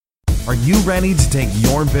Are you ready to take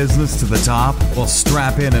your business to the top? Well,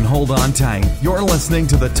 strap in and hold on tight. You're listening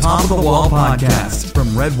to the Top of the Wall podcast from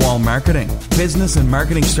Redwall Marketing. Business and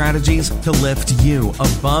marketing strategies to lift you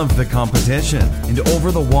above the competition and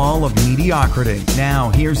over the wall of mediocrity. Now,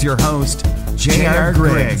 here's your host, J.R.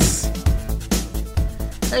 Griggs.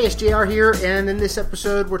 Hey, it's JR here, and in this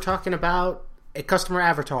episode, we're talking about a customer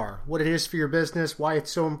avatar, what it is for your business, why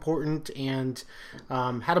it's so important, and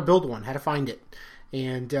how to build one, how to find it.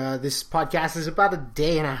 And this podcast is about a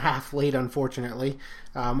day and a half late, unfortunately.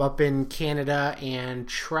 Up in Canada, and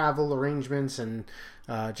travel arrangements and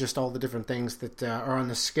just all the different things that are on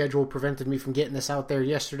the schedule prevented me from getting this out there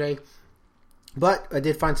yesterday. But I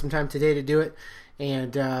did find some time today to do it.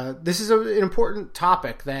 And this is an important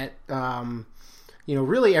topic that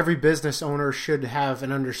really every business owner should have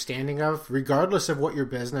an understanding of, regardless of what your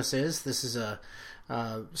business is. This is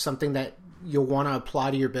something that you'll want to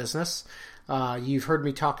apply to your business. You've heard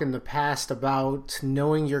me talk in the past about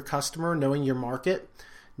knowing your customer, knowing your market,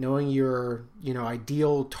 knowing your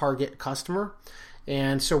ideal target customer.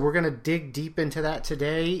 And so we're going to dig deep into that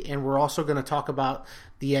today, and we're also going to talk about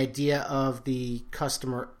the idea of the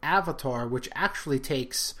customer avatar, which actually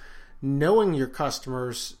takes knowing your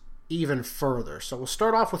customers even further. So we'll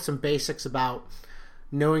start off with some basics about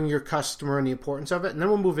knowing your customer and the importance of it, and then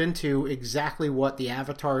we'll move into exactly what the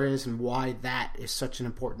avatar is and why that is such an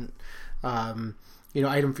important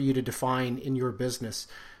item for you to define in your business.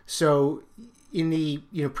 So in the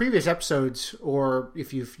previous episodes, or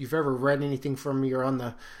if you've ever read anything from me or on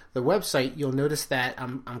the website, you'll notice that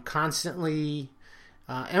I'm constantly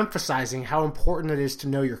emphasizing how important it is to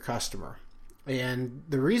know your customer. And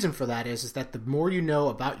the reason for that is that the more you know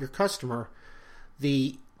about your customer,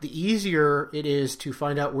 the easier it is to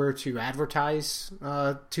find out where to advertise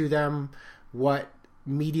to them, what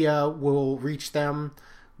media will reach them,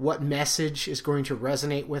 what message is going to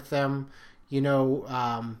resonate with them.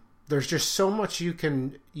 There's just so much you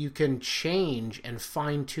can change and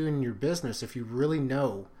fine tune your business if you really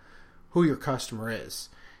know who your customer is.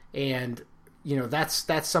 And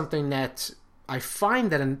that's something that I find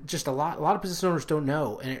that just a lot of business owners don't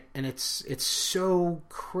know, and it's so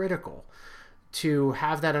critical to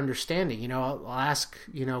have that understanding. I'll ask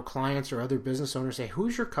clients or other business owners, say,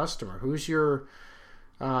 who's your customer? Who's your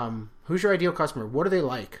ideal customer? What do they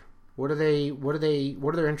like? What are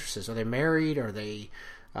their interests? Are they married? Are they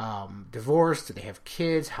divorced? Do they have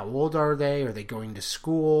kids? How old are they? Are they going to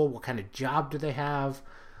school? What kind of job do they have?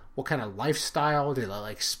 What kind of lifestyle? Do they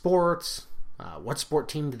like sports? What sport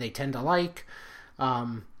team do they tend to like?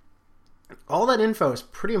 All that info is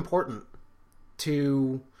pretty important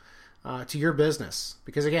to your business,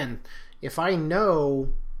 because again, if I know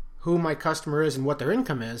who my customer is and what their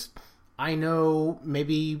income is, I know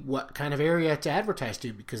maybe what kind of area to advertise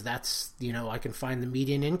to, because that's, I can find the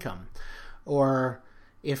median income. Or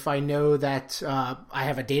if I know that I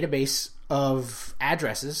have a database of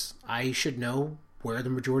addresses, I should know where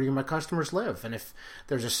the majority of my customers live. And if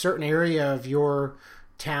there's a certain area of your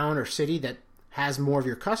town or city that has more of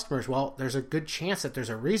your customers, well, there's a good chance that there's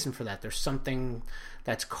a reason for that. There's something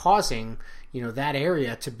that's causing that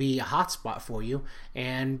area to be a hotspot for you,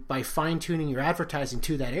 and by fine-tuning your advertising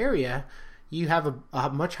to that area, you have a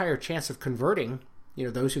much higher chance of converting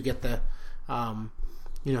those who get the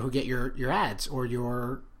who get your ads or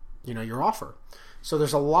your offer. So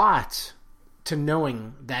there's a lot to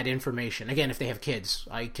knowing that information. Again, if they have kids,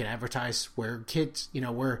 I can advertise where kids,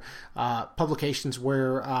 where publications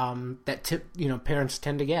where parents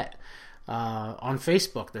tend to get. On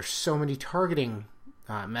Facebook, there's so many targeting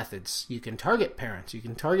methods. You can target parents. You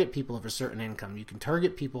can target people of a certain income. You can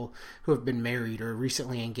target people who have been married or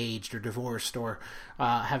recently engaged or divorced or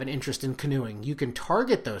have an interest in canoeing. You can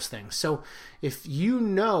target those things. So if you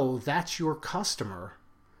know that's your customer,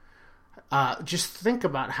 just think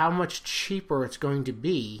about how much cheaper it's going to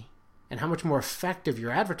be and how much more effective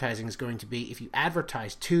your advertising is going to be if you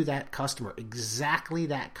advertise to that customer, exactly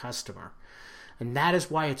that customer. And that is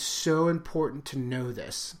why it's so important to know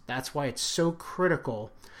this. That's why it's so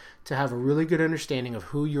critical to have a really good understanding of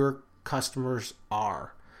who your customers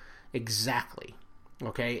are. Exactly.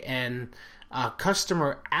 Okay? And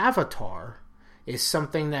customer avatar is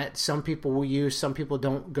something that some people will use. Some people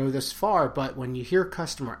don't go this far. But when you hear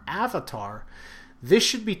customer avatar, this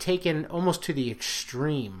should be taken almost to the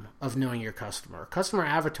extreme of knowing your customer. Customer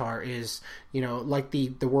avatar is, like the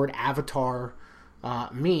word avatar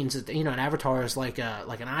means that an avatar is like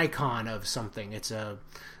an icon of something. It's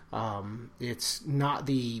not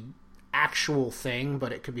the actual thing,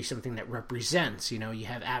 but it could be something that represents. You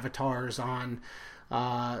have avatars on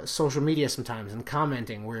social media sometimes and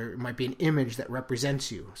commenting where it might be an image that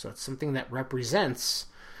represents you. So it's something that represents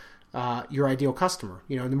your ideal customer.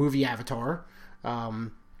 In the movie Avatar,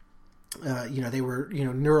 they were,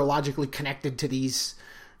 neurologically connected to these,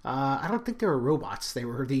 I don't think they were robots. They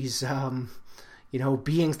were these,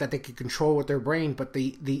 beings that they could control with their brain, but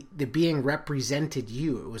the being represented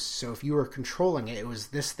you. It was, so if you were controlling it, it was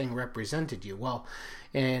this thing represented you. Well,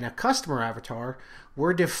 in a customer avatar,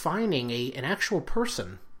 we're defining an actual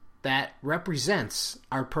person that represents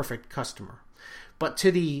our perfect customer. But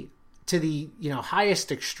to the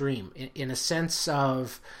highest extreme, in a sense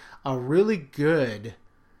of a really good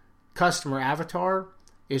customer avatar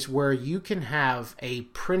is where you can have a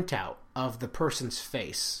printout of the person's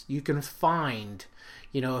face. You can find,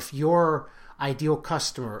 if your ideal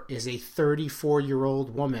customer is a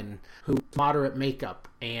 34-year-old woman who moderate makeup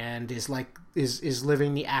and is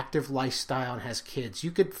living the active lifestyle and has kids,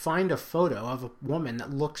 you could find a photo of a woman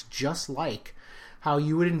that looks just like how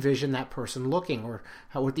you would envision that person looking, or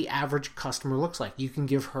what the average customer looks like. You can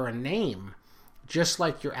give her a name, just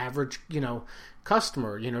like your average,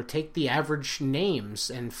 customer. Take the average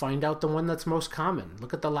names and find out the one that's most common.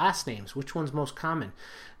 Look at the last names. Which one's most common?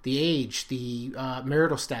 The age, the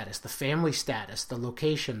marital status, the family status, the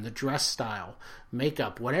location, the dress style,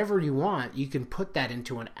 makeup, whatever you want. You can put that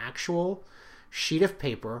into an actual sheet of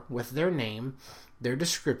paper with their name, their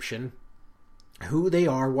description, who they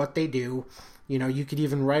are, what they do. You could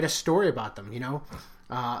even write a story about them.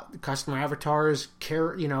 Customer avatar is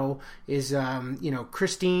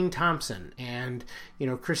Christine Thompson, and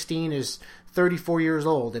Christine is 34 years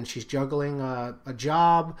old, and she's juggling a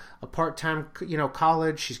job, a part-time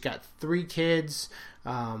college. She's got 3 kids.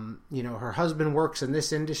 Her husband works in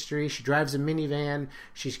this industry. She drives a minivan.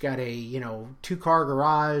 She's got a 2-car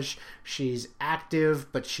garage. She's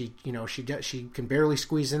active, but she can barely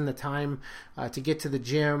squeeze in the time to get to the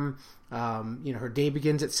gym. Her day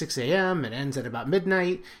begins at 6 a.m. and ends at about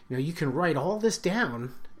midnight. You can write all this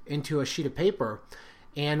down into a sheet of paper,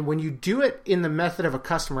 and when you do it in the method of a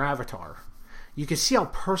customer avatar, you can see how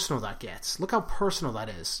personal that gets. Look how personal that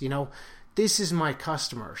is. This is my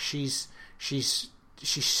customer. She's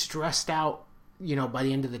stressed out, by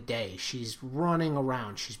the end of the day. She's running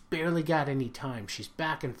around. She's barely got any time. She's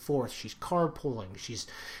back and forth. She's carpooling. She's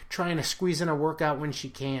trying to squeeze in a workout when she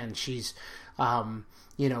can. She's, when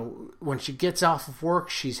she gets off of work,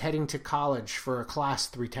 she's heading to college for a class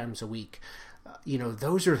 3 times a week.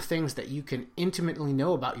 Those are things that you can intimately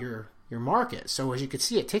know about your market. So as you can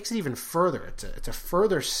see, it takes it even further. It's a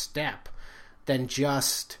further step than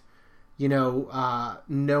just,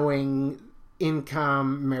 knowing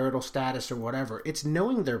income, marital status, or whatever. It's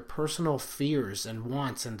knowing their personal fears and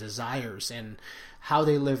wants and desires and how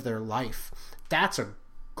they live their life. That's a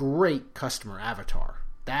great customer avatar.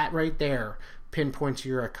 That right there pinpoints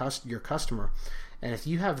your customer. And if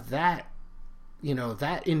you have that,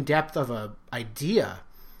 that in depth of a idea,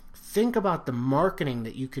 think about the marketing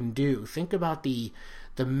that you can do. Think about the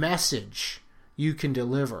message you can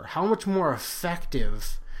deliver. How much more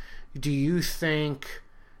effective do you think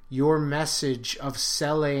your message of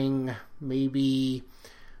selling maybe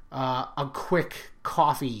a quick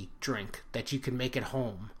coffee drink that you can make at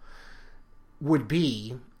home would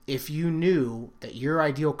be if you knew that your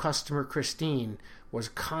ideal customer, Christine, was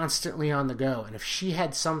constantly on the go, and if she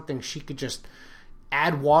had something she could just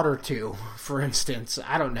add water to, for instance,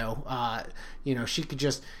 I don't know, she could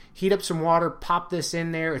just heat up some water, pop this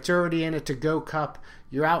in there, it's already in a to-go cup,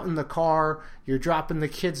 you're out in the car, you're dropping the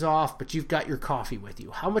kids off, but you've got your coffee with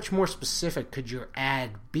you. How much more specific could your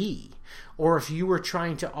ad be? Or if you were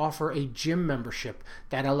trying to offer a gym membership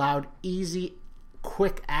that allowed easy,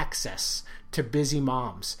 quick access to busy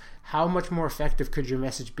moms, how much more effective could your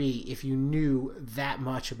message be if you knew that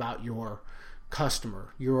much about your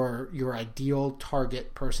customer, your ideal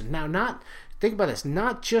target person? Now, think about this,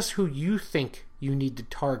 not just who you think you need to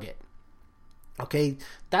target. Okay,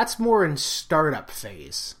 that's more in startup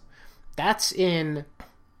phase. That's in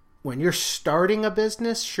when you're starting a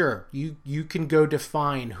business, sure, you can go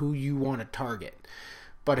define who you want to target.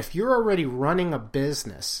 But if you're already running a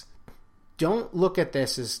business, don't look at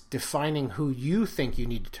this as defining who you think you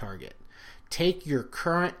need to target. Take your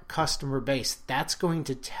current customer base. That's going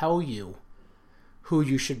to tell you who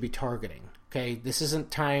you should be targeting. Okay, this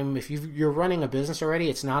isn't time, if you're running a business already,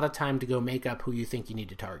 it's not a time to go make up who you think you need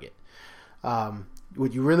to target.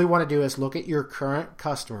 What you really want to do is look at your current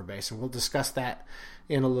customer base, and we'll discuss that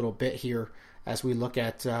in a little bit here as we look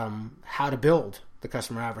at how to build the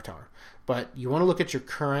customer avatar. But you want to look at your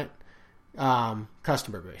current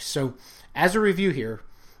customer base. So as a review here,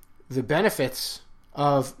 the benefits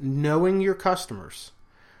of knowing your customers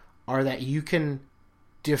are that you can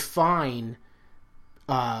define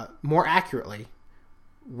more accurately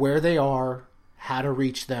where they are, how to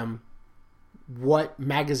reach them, what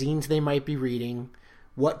magazines they might be reading,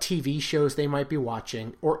 what TV shows they might be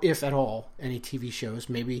watching, or if at all any TV shows.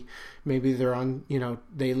 Maybe they're on,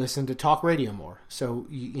 they listen to talk radio more. So,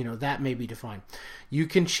 that may be defined. You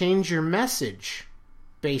can change your message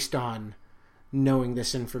based on knowing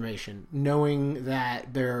this information, knowing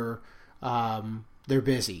that they're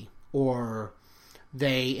busy, or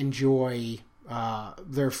they enjoy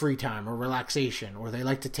their free time or relaxation, or they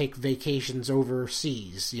like to take vacations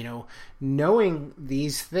overseas. Knowing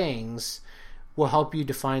these things will help you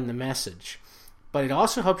define the message, but it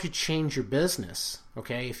also helps you change your business.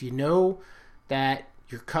 Okay, if you know that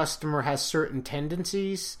your customer has certain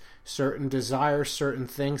tendencies, certain desires, certain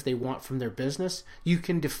things they want from their business, you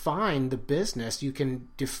can define the business. You can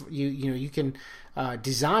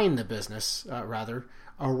design the business rather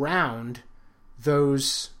around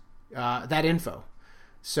those that info.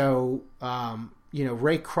 So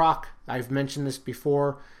Ray Kroc, I've mentioned this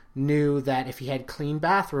before, knew that if he had clean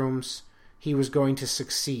bathrooms, he was going to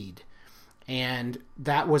succeed. And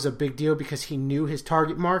that was a big deal because he knew his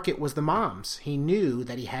target market was the moms. He knew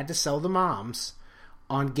that he had to sell the moms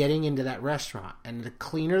on getting into that restaurant. And the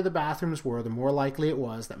cleaner the bathrooms were, the more likely it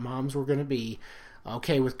was that moms were going to be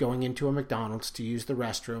okay with going into a McDonald's to use the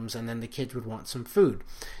restrooms, and then the kids would want some food.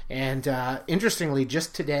 And interestingly,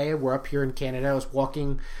 just today, we're up here in Canada. I was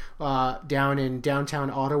walking down in downtown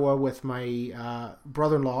Ottawa with my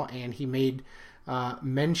brother-in-law, and he made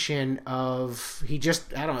mention of, I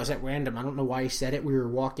don't know, is that random? I don't know why he said it. We were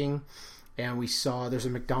walking and we saw there's a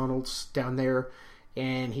McDonald's down there,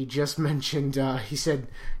 and he just mentioned, he said,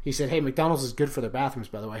 hey, McDonald's is good for their bathrooms,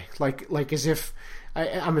 by the way. Like as if,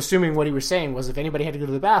 I'm assuming what he was saying was if anybody had to go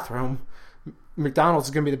to the bathroom, McDonald's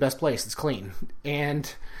is going to be the best place. It's clean.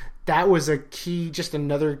 And that was just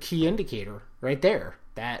another key indicator right there,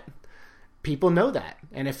 that people know that.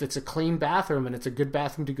 And if it's a clean bathroom and it's a good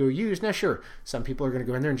bathroom to go use, now sure, some people are going to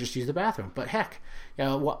go in there and just use the bathroom. But heck,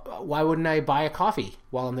 why wouldn't I buy a coffee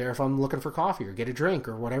while I'm there if I'm looking for coffee, or get a drink,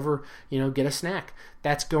 or whatever, get a snack?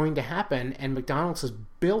 That's going to happen. And McDonald's has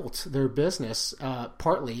built their business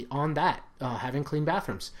partly on that, having clean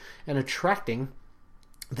bathrooms and attracting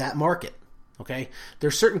that market. Okay,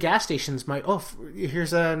 there's certain gas stations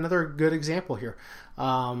here's another good example here.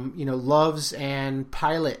 Love's and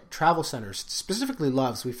Pilot travel centers, specifically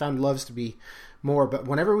Love's. We found Love's to be more, but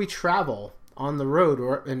whenever we travel on the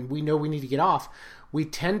road and we know we need to get off, we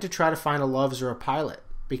tend to try to find a Love's or a Pilot,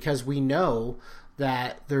 because we know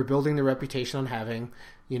that they're building their reputation on having,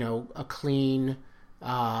 a clean,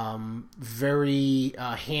 very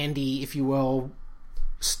handy, if you will,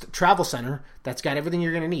 travel center that's got everything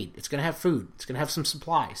you're going to need. It's going to have food. It's going to have some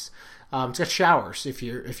supplies. It's got showers if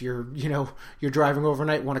you're driving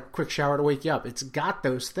overnight, want a quick shower to wake you up. It's got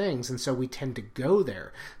those things, and so we tend to go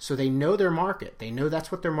there. So they know their market. They know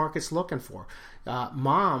that's what their market's looking for.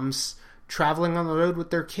 Moms traveling on the road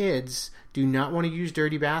with their kids do not want to use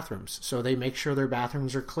dirty bathrooms, so they make sure their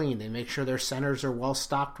bathrooms are clean. They make sure their centers are well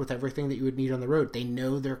stocked with everything that you would need on the road. They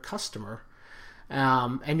know their customer.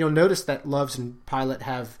 And you'll notice that Love's and Pilot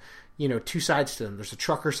have, two sides to them. There's a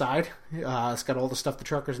trucker side. It's got all the stuff the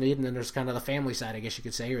truckers need, and then there's kind of the family side, I guess you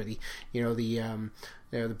could say, or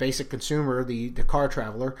the basic consumer, the car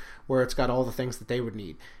traveler, where it's got all the things that they would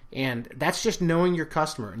need. And that's just knowing your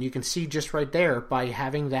customer. And you can see just right there, by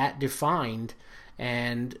having that defined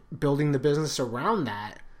and building the business around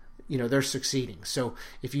that, they're succeeding. So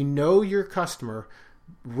if you know your customer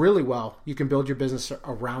really well, you can build your business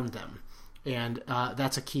around them. And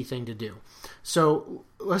that's a key thing to do. So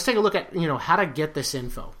let's take a look at, how to get this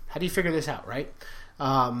info. How do you figure this out, right?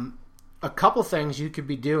 A couple things you could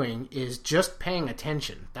be doing is just paying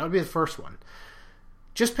attention. That would be the first one.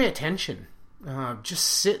 Just pay attention. Just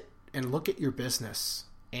sit and look at your business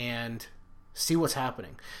and see what's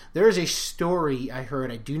happening. There is a story I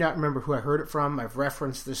heard. I do not remember who I heard it from. I've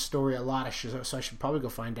referenced this story a lot, so I should probably go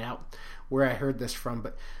find out where I heard this from.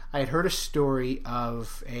 But I had heard a story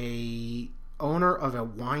of a owner of a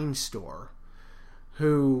wine store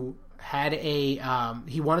who had he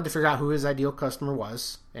wanted to figure out who his ideal customer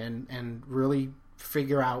was and really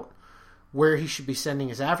figure out where he should be sending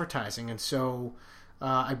his advertising. And so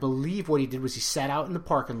I believe what he did was he sat out in the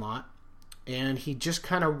parking lot and he just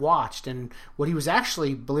kind of watched. And what he was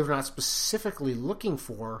actually, believe it or not, specifically looking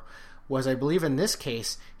for was, I believe in this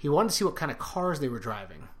case, he wanted to see what kind of cars they were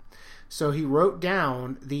driving. So he wrote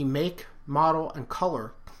down the make, model, and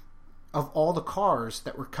color of all the cars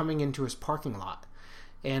that were coming into his parking lot.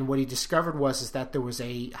 And what he discovered is that there was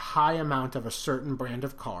a high amount of a certain brand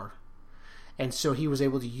of car. And so he was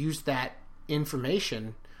able to use that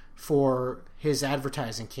information for his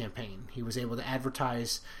advertising campaign. He was able to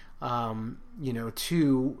advertise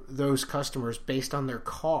to those customers based on their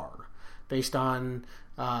car, based on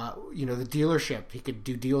the dealership. He could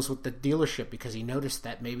do deals with the dealership because he noticed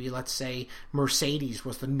that maybe, let's say, Mercedes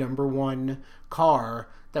was the number one car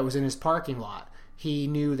that was in his parking lot. He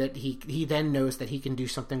knew that he then knows that he can do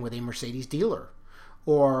something with a Mercedes dealer,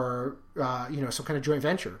 or some kind of joint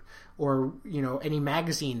venture, or any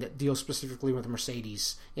magazine that deals specifically with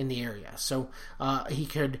Mercedes in the area. So he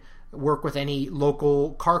could work with any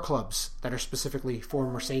local car clubs that are specifically for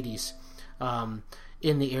Mercedes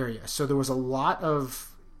in the area. So there was a lot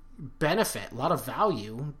of benefit, a lot of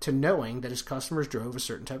value to knowing that his customers drove a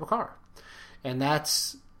certain type of car. And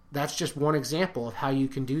that's just one example of how you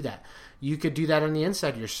can do that. You could do that on the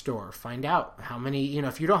inside of your store. Find out how many,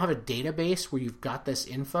 if you don't have a database where you've got this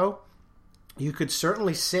info, you could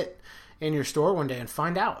certainly sit in your store one day and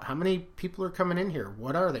find out how many people are coming in here.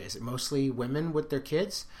 What are they? Is it mostly women with their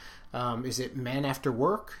kids? Is it men after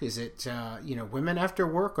work? Is it, women after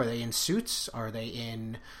work? Are they in suits? Are they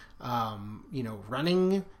in,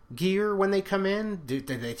 running gear when they come in? Do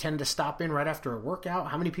they tend to stop in right after a workout?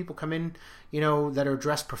 How many people come in, that are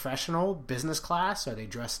dressed professional, business class? Are they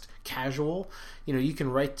dressed casual? You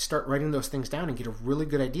can start writing those things down and get a really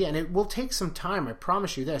good idea. And it will take some time. I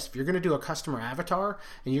promise you this. If you're going to do a customer avatar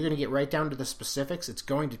and you're going to get right down to the specifics, it's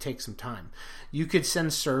going to take some time. You could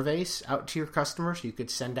send surveys out to your customers. You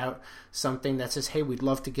could send out something that says, hey, we'd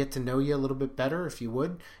love to get to know you a little bit better if you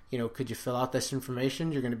would. Could you fill out this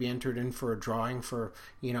information? You're going to be entered in for a drawing for,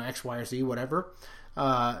 X, Y, or Z, whatever.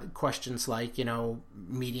 Questions like,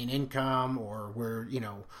 median income, or we're,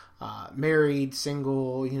 married,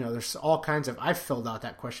 single, there's all kinds of, I've filled out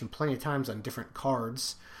that question plenty of times on different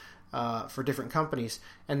cards for different companies.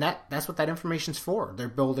 And that's what that information's for. They're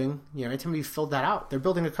building, anytime you filled that out, they're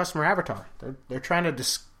building a customer avatar. They're trying to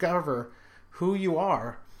discover who you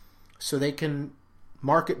are so they can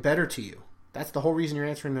market better to you. That's the whole reason you're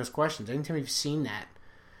answering those questions. Anytime you've seen that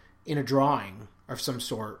in a drawing of some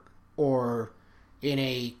sort, or in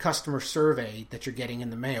a customer survey that you're getting in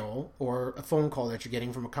the mail, or a phone call that you're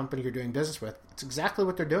getting from a company you're doing business with, it's exactly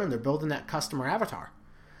what they're doing. They're building that customer avatar.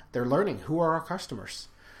 They're learning who are our customers,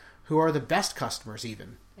 who are the best customers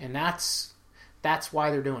even. And that's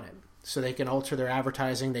why they're doing it. So they can alter their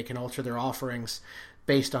advertising, they can alter their offerings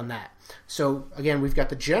based on that. So again, we've got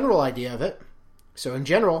the general idea of it. So in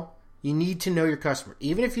general, you need to know your customer.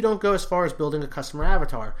 Even if you don't go as far as building a customer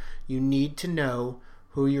avatar, you need to know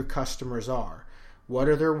who your customers are. What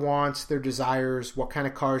are their wants, their desires? What kind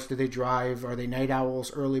of cars do they drive? Are they night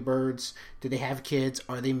owls, early birds? Do they have kids?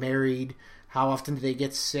 Are they married? How often do they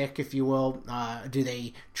get sick, if you will? Do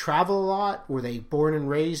they travel a lot? Were they born and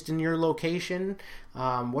raised in your location?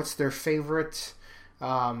 What's their favorite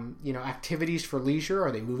activities for leisure?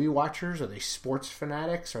 Are they movie watchers? Are they sports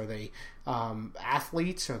fanatics? Are they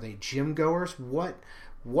athletes? Are they gym goers?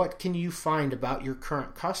 What can you find about your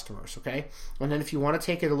current customers? Okay, and then if you want to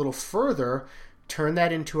take it a little further, turn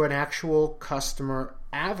that into an actual customer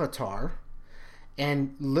avatar,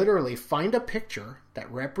 and literally find a picture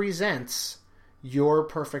that represents your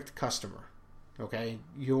perfect customer. Okay,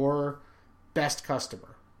 your best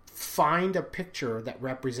customer. Find a picture that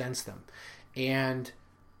represents them, and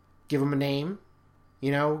give them a name.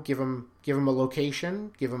 Give them a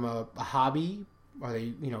location. Give them a hobby. Are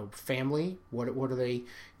they, family? What are they,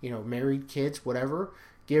 married, kids, whatever?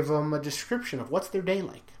 Give them a description of what's their day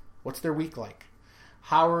like. What's their week like?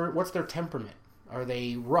 What's their temperament? Are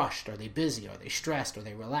they rushed? Are they busy? Are they stressed? Are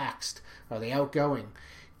they relaxed? Are they outgoing?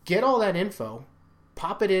 Get all that info,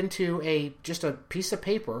 pop it into just a piece of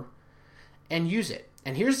paper, and use it.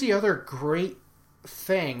 And here's the other great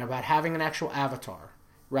thing about having an actual avatar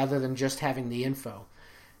rather than just having the info.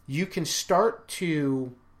 You can start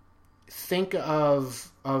to think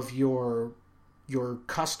of your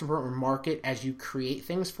customer or market as you create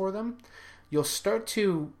things for them. You'll start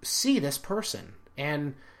to see this person.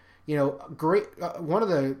 And one of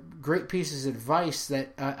the great pieces of advice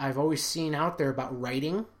that I've always seen out there about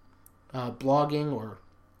writing, blogging, or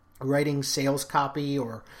writing sales copy,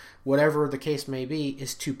 or whatever the case may be,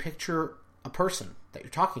 is to picture a person that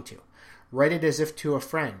you're talking to. Write it as if to a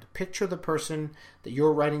friend. Picture the person that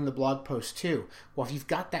you're writing the blog post to. Well, if you've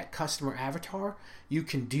got that customer avatar, you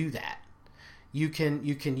can do that. You can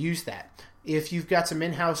use that. If you've got some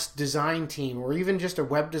in-house design team, or even just a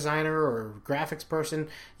web designer or graphics person,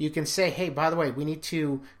 you can say, hey, by the way, we need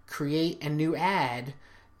to create a new ad,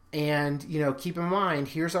 and keep in mind,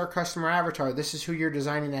 here's our customer avatar. This is who you're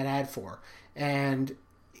designing that ad for. And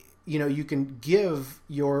you can give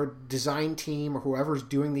your design team, or whoever's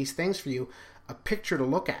doing these things for you, a picture to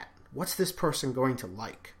look at. What's this person going to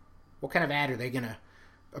like? What kind of ad are they going to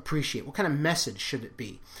appreciate? What kind of message should it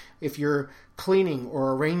be? If you're cleaning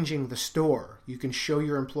or arranging the store, you can show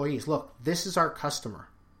your employees, look, this is our customer.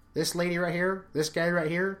 This lady right here, this guy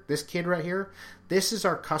right here, this kid right here, this is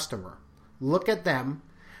our customer. Look at them,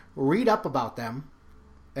 read up about them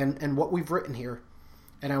and what we've written here.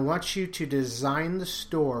 And I want you to design the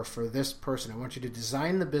store for this person. I want you to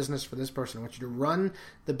design the business for this person. I want you to run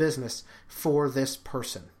the business for this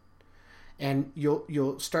person. And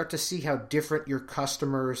you'll start to see how different your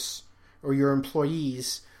customers or your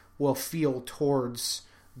employees will feel towards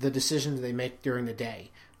the decisions they make during the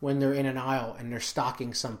day. When they're in an aisle and they're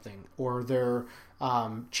stocking something, or they're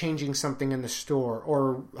changing something in the store,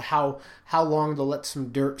 or how long they'll let some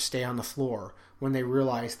dirt stay on the floor when they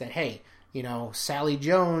realize that, hey, Sally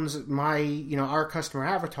Jones, our customer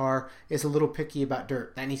avatar, is a little picky about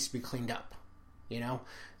dirt. That needs to be cleaned up.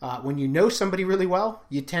 When you know somebody really well,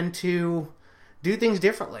 you tend to do things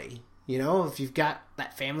differently. If you've got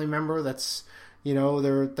that family member that's,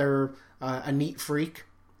 they're a neat freak,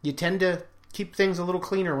 you tend to keep things a little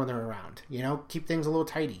cleaner when they're around. Keep things a little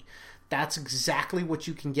tidy. That's exactly what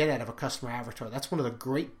you can get out of a customer avatar. That's one of the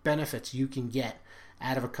great benefits you can get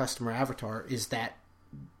out of a customer avatar, is that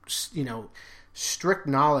strict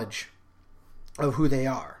knowledge of who they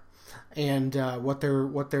are and what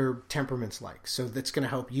their temperament's like. So that's going to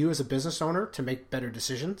help you as a business owner to make better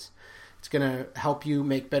decisions. It's going to help you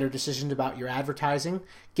make better decisions about your advertising,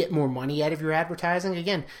 get more money out of your advertising.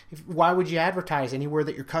 Again, why would you advertise anywhere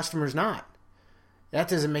that your customer's not? That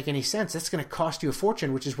doesn't make any sense. That's going to cost you a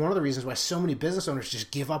fortune, which is one of the reasons why so many business owners just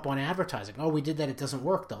give up on advertising. Oh, we did that. It doesn't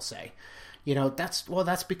work, they'll say.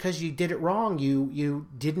 That's because you did it wrong. You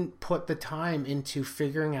didn't put the time into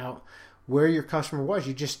figuring out where your customer was.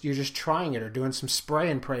 You're just trying it, or doing some spray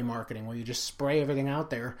and pray marketing where you just spray everything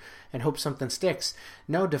out there and hope something sticks.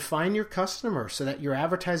 No, define your customer so that you're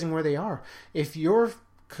advertising where they are. If your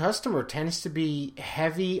customer tends to be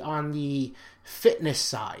heavy on the fitness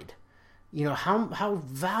side, how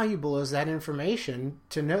valuable is that information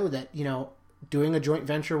to know that, doing a joint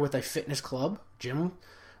venture with a fitness club, gym,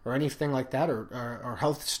 or anything like that, or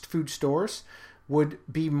health food stores would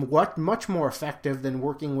be much more effective than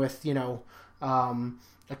working with,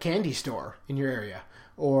 a candy store in your area,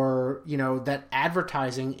 or, that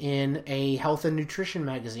advertising in a health and nutrition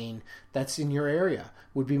magazine that's in your area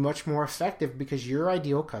would be much more effective, because your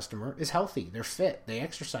ideal customer is healthy, they're fit, they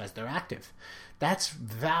exercise, they're active. That's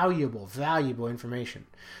valuable information.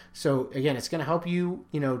 So again, it's going to help you,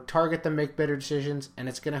 target them, make better decisions, and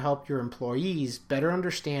it's going to help your employees better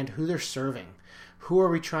understand who they're serving. Who are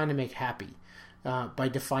we trying to make happy by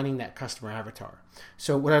defining that customer avatar?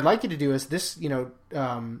 So what I'd like you to do is this,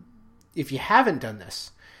 if you haven't done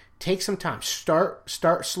this, take some time. Start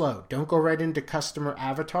slow. Don't go right into customer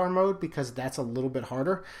avatar mode, because that's a little bit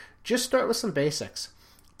harder. Just start with some basics.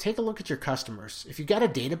 Take a look at your customers. If you've got a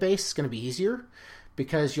database, it's going to be easier,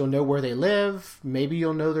 because you'll know where they live. Maybe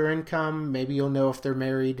you'll know their income. Maybe you'll know if they're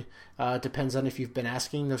married. Depends on if you've been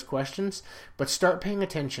asking those questions. But start paying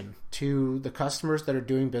attention to the customers that are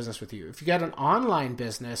doing business with you. If you got an online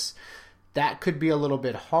business, that could be a little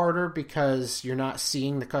bit harder, because you're not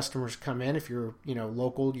seeing the customers come in. If you're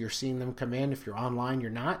local, you're seeing them come in. If you're online, you're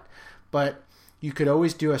not. But you could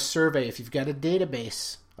always do a survey. If you've got a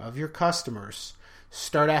database of your customers,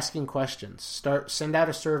 start asking questions. Send out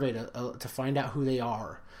a survey to find out who they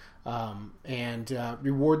are, and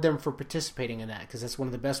reward them for participating in that, because that's one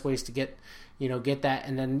of the best ways to get that.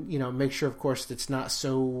 And then make sure, of course, it's not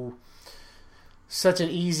such an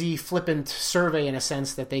easy, flippant survey in a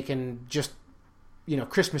sense that they can just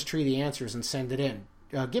Christmas tree the answers and send it in.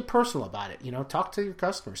 Get personal about it. Talk to your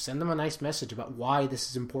customers. Send them a nice message about why this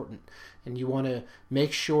is important. And you want to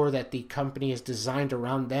make sure that the company is designed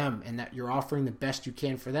around them, and that you're offering the best you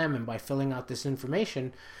can for them. And by filling out this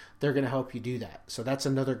information, they're going to help you do that. So that's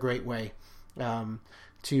another great way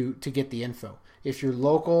to get the info. If you're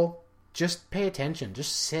local, just pay attention.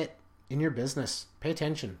 Just sit in your business. Pay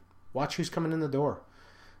attention. Watch who's coming in the door.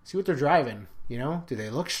 See what they're driving. Do they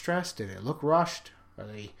look stressed? Do they look rushed? Are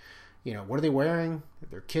they... what are they wearing? Are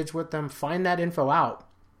their kids with them? Find that info out,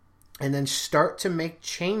 and then start to make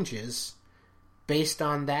changes based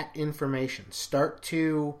on that information. Start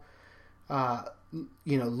to,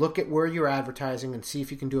 look at where you're advertising and see if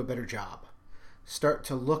you can do a better job. Start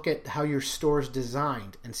to look at how your store is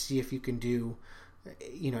designed and see if you can do,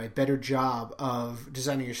 a better job of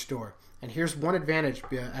designing your store. And here's one advantage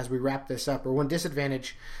as we wrap this up, or one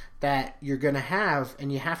disadvantage that you're going to have,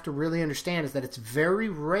 and you have to really understand, is that it's very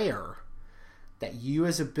rare that you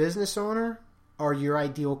as a business owner are your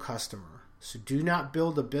ideal customer. So do not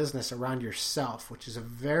build a business around yourself, which is a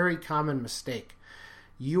very common mistake.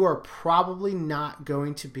 you are probably not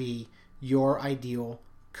going to be your ideal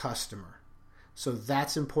customer. So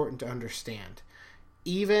that's important to understand.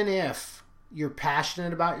 Even if you're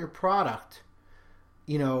passionate about your product,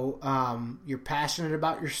 you're passionate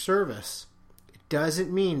about your service, it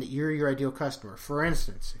doesn't mean that you're your ideal customer. For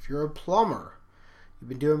instance, if you're a plumber, you've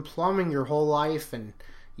been doing plumbing your whole life and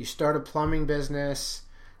you start a plumbing business,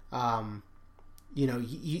 you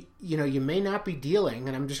may not be dealing,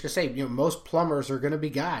 and I'm just gonna say, most plumbers are gonna be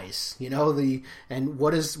guys.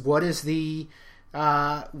 What is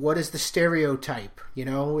the stereotype?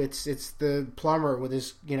 It's the plumber with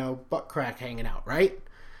his butt crack hanging out, right?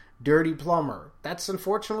 Dirty plumber. That's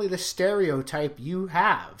unfortunately the stereotype you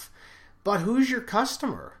have. But who's your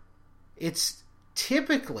customer? It's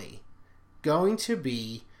typically going to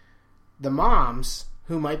be the moms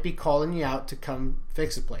who might be calling you out to come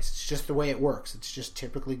fix a place. It's just the way it works. It's just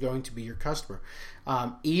typically going to be your customer.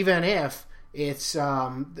 Even if it's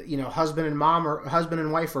husband and mom or husband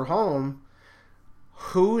and wife are home,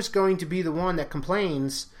 who's going to be the one that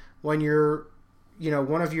complains when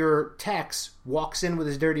one of your techs walks in with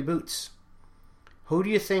his dirty boots? Who do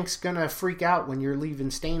you think's gonna freak out when you're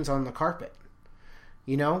leaving stains on the carpet?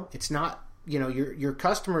 It's not, your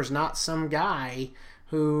customer's not some guy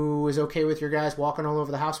who is okay with your guys walking all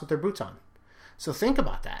over the house with their boots on. So think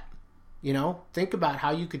about that. Think about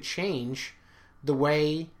how you could change the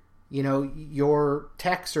way, your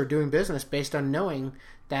techs are doing business based on knowing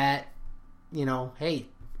that, hey,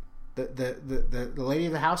 the lady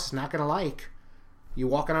of the house is not going to like you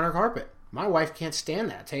walking on her carpet. My wife can't stand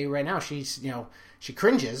that. I'll tell you right now, she's, she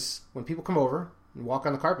cringes when people come over and walk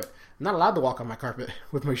on the carpet. I'm not allowed to walk on my carpet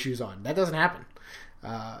with my shoes on. That doesn't happen.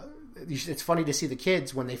 It's funny to see the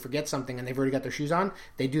kids when they forget something and they've already got their shoes on.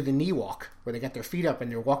 They do the knee walk where they got their feet up and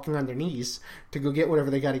they're walking on their knees to go get whatever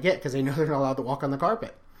they got to get because they know they're not allowed to walk on the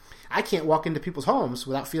carpet. I can't walk into people's homes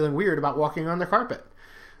without feeling weird about walking on their carpet.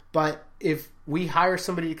 But if we hire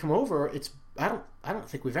somebody to come over, I don't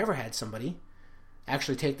think we've ever had somebody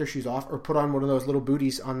actually take their shoes off or put on one of those little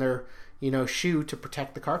booties on their shoe to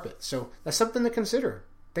protect the carpet. So that's something to consider.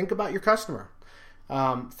 Think about your customer.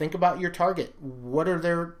 Think about your target. What are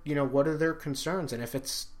their concerns? And if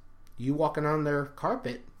it's you walking on their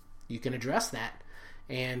carpet, you can address that.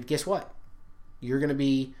 And guess what? You're going to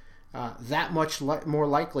be that much more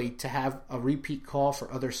likely to have a repeat call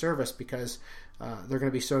for other service because they're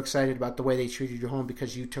going to be so excited about the way they treated your home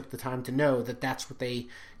because you took the time to know that that's what they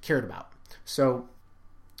cared about. So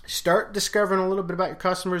start discovering a little bit about your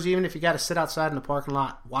customers, even if you got to sit outside in the parking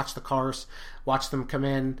lot, watch the cars, watch them come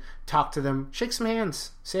in, talk to them, shake some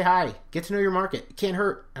hands, say hi, get to know your market. It can't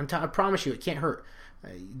hurt. I promise you, it can't hurt.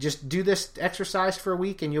 Just do this exercise for a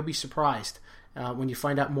week and you'll be surprised when you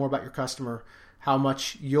find out more about your customer, how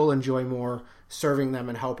much you'll enjoy more serving them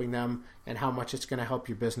and helping them, and how much it's going to help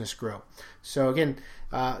your business grow. So again,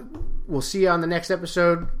 we'll see you on the next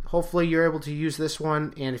episode. Hopefully you're able to use this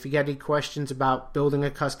one, and if you got any questions about building a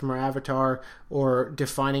customer avatar or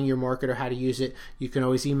defining your market or how to use it, you can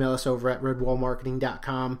always email us over at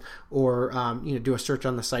redwallmarketing.com or do a search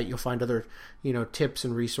on the site. You'll find other tips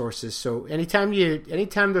and resources. So anytime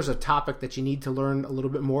there's a topic that you need to learn a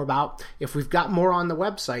little bit more about, if we've got more on the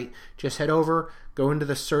website, just head over, go into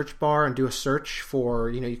the search bar and do a search for,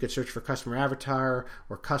 you could search for customer avatar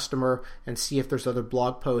or customer and see if there's other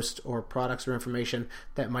blog posts or products or information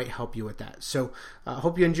that might help you with that. So I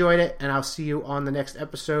hope you enjoyed it, and I'll see you on the next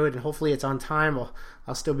episode, and hopefully it's on time.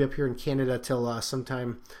 I'll still be up here in Canada till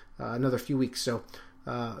sometime another few weeks. So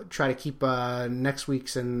try to keep next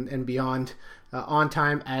week's and beyond on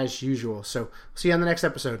time as usual. So see you on the next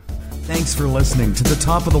episode. Thanks for listening to the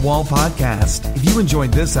Top of the Wall podcast. If you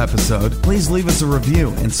enjoyed this episode, please leave us a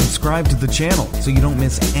review and subscribe to the channel so you don't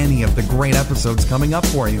miss any of the great episodes coming up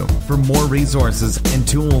for you. For more resources and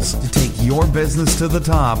tools to take your business to the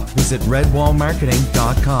top, visit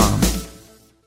redwallmarketing.com.